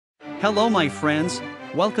Hello my friends,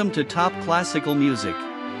 welcome to Top Classical Music.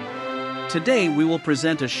 Today we will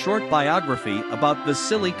present a short biography about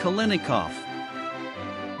Vasily Kalinnikov.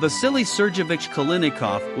 Vasily Sergeyevich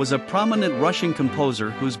Kalinnikov was a prominent Russian composer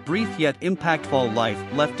whose brief yet impactful life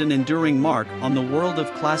left an enduring mark on the world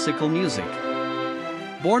of classical music.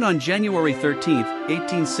 Born on January 13,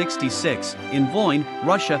 1866, in Voin,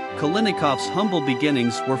 Russia, Kalinnikov's humble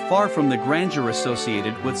beginnings were far from the grandeur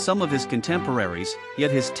associated with some of his contemporaries,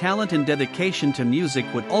 yet his talent and dedication to music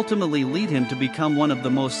would ultimately lead him to become one of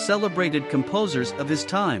the most celebrated composers of his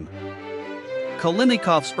time.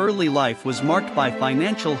 Kalinnikov's early life was marked by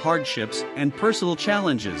financial hardships and personal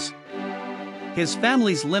challenges. His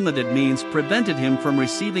family's limited means prevented him from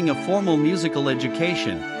receiving a formal musical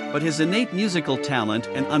education, but his innate musical talent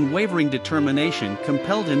and unwavering determination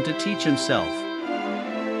compelled him to teach himself.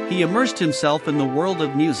 He immersed himself in the world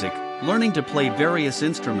of music, learning to play various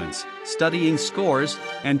instruments, studying scores,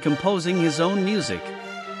 and composing his own music.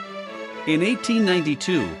 In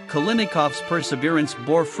 1892, Kalinnikov's perseverance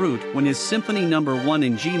bore fruit when his Symphony No. 1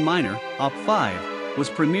 in G minor, Op. 5, was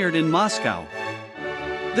premiered in Moscow.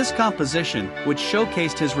 This composition, which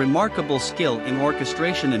showcased his remarkable skill in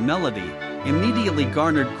orchestration and melody, immediately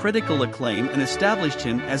garnered critical acclaim and established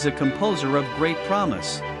him as a composer of great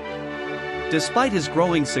promise. Despite his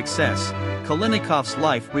growing success, Kalinnikov's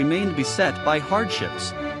life remained beset by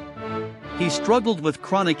hardships. He struggled with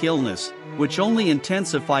chronic illness, which only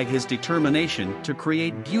intensified his determination to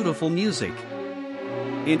create beautiful music.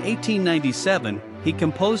 In 1897, he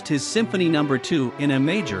composed his Symphony No. 2 in A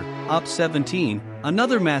major, Op. 17,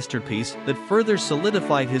 another masterpiece that further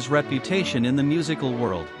solidified his reputation in the musical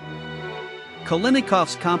world.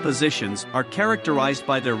 Kalinnikov's compositions are characterized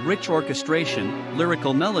by their rich orchestration,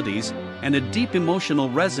 lyrical melodies, and a deep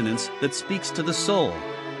emotional resonance that speaks to the soul.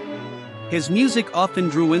 His music often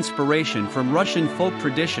drew inspiration from Russian folk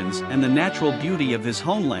traditions and the natural beauty of his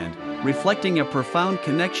homeland, reflecting a profound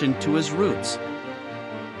connection to his roots.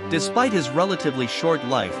 Despite his relatively short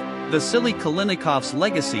life, Vasily Kalinnikov's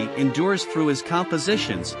legacy endures through his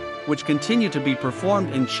compositions, which continue to be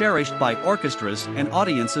performed and cherished by orchestras and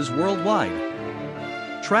audiences worldwide.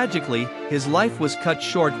 Tragically, his life was cut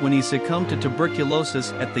short when he succumbed to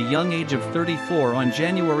tuberculosis at the young age of 34 on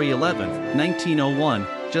January 11, 1901,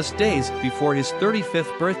 just days before his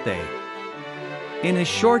 35th birthday. In his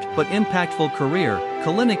short but impactful career,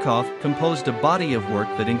 Kalinnikov composed a body of work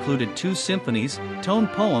that included 2 symphonies, tone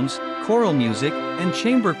poems, choral music, and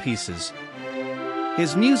chamber pieces.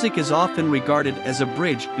 His music is often regarded as a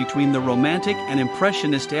bridge between the Romantic and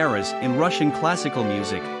Impressionist eras in Russian classical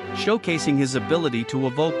music, showcasing his ability to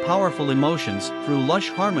evoke powerful emotions through lush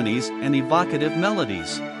harmonies and evocative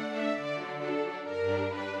melodies.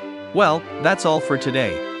 Well, that's all for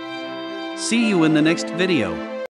today. See you in the next video.